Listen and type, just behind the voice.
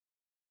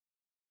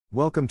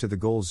Welcome to the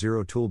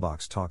GoalZero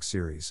Toolbox Talk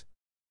series.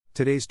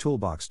 Today's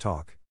Toolbox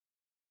Talk: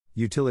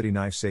 Utility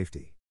Knife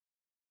Safety.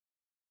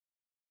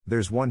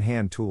 There's one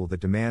hand tool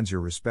that demands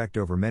your respect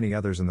over many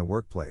others in the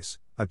workplace,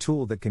 a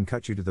tool that can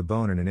cut you to the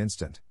bone in an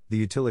instant: the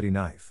utility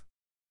knife.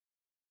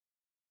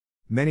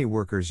 Many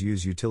workers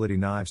use utility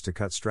knives to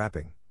cut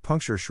strapping,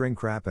 puncture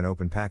shrink wrap, and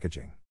open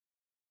packaging.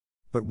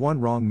 But one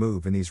wrong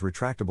move in these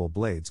retractable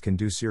blades can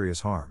do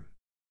serious harm.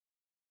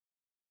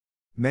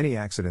 Many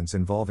accidents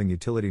involving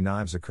utility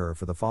knives occur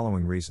for the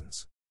following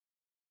reasons: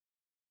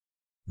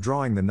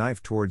 drawing the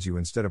knife towards you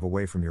instead of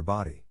away from your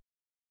body.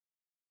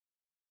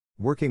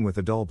 Working with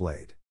a dull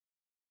blade.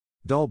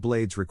 Dull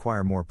blades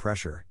require more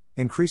pressure,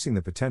 increasing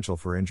the potential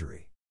for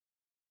injury.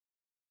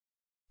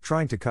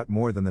 Trying to cut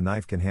more than the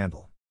knife can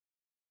handle.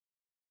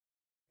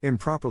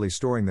 Improperly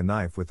storing the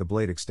knife with the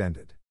blade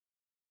extended.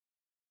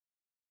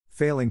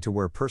 Failing to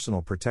wear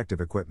personal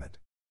protective equipment.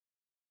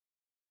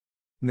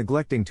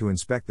 Neglecting to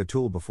inspect the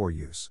tool before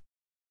use.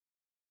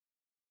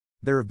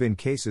 There have been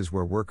cases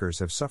where workers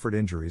have suffered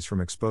injuries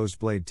from exposed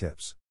blade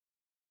tips.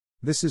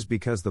 This is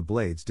because the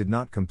blades did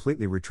not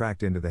completely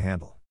retract into the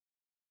handle.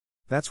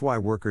 That's why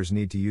workers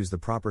need to use the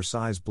proper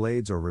size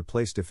blades or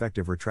replace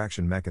defective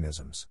retraction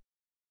mechanisms.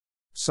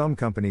 Some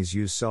companies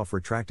use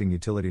self-retracting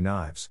utility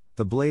knives.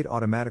 The blade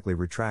automatically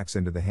retracts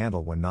into the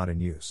handle when not in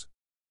use.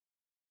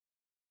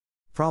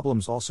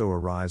 Problems also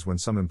arise when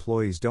some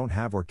employees don't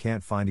have or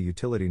can't find a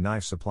utility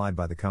knife supplied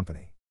by the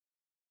company.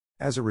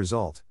 As a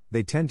result,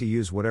 they tend to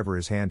use whatever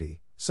is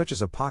handy, such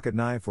as a pocket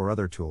knife or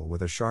other tool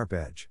with a sharp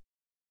edge.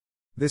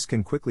 This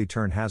can quickly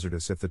turn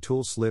hazardous if the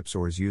tool slips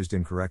or is used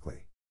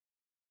incorrectly.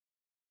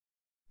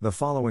 The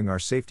following are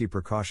safety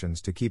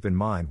precautions to keep in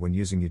mind when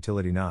using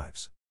utility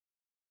knives.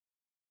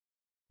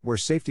 Wear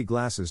safety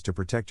glasses to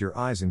protect your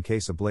eyes in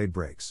case a blade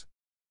breaks.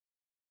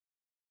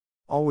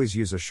 Always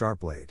use a sharp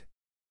blade.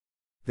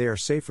 They are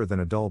safer than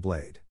a dull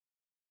blade.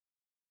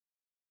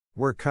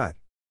 Wear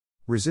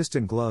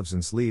cut-resistant gloves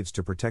and sleeves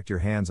to protect your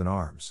hands and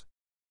arms.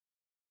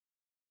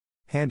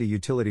 Hand a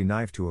utility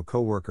knife to a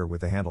coworker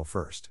with the handle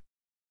first.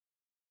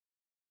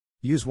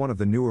 Use one of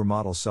the newer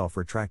model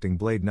self-retracting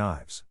blade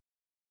knives.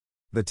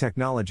 The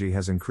technology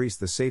has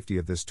increased the safety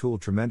of this tool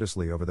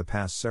tremendously over the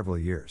past several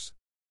years.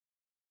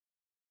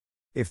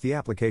 If the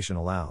application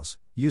allows,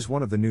 use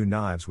one of the new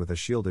knives with a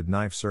shielded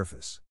knife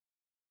surface.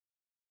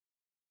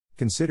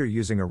 Consider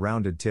using a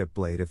rounded tip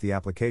blade if the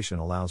application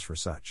allows for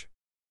such.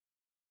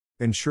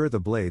 Ensure the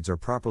blades are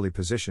properly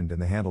positioned in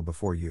the handle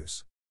before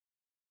use.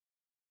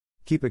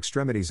 Keep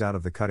extremities out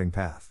of the cutting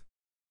path.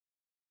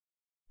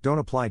 Don't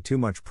apply too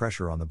much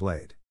pressure on the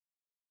blade.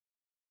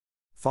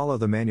 Follow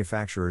the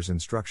manufacturer's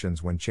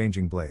instructions when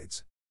changing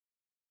blades.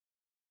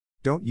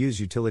 Don't use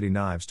utility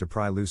knives to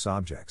pry loose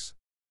objects.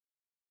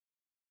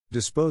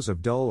 Dispose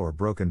of dull or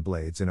broken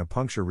blades in a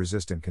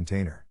puncture-resistant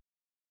container.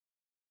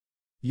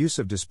 Use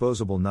of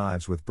disposable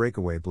knives with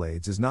breakaway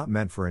blades is not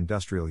meant for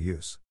industrial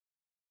use.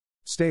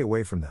 Stay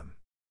away from them.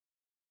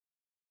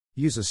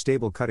 Use a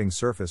stable cutting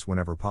surface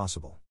whenever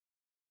possible.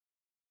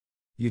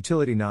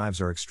 Utility knives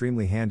are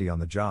extremely handy on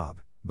the job,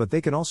 but they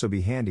can also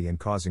be handy in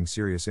causing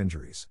serious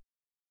injuries.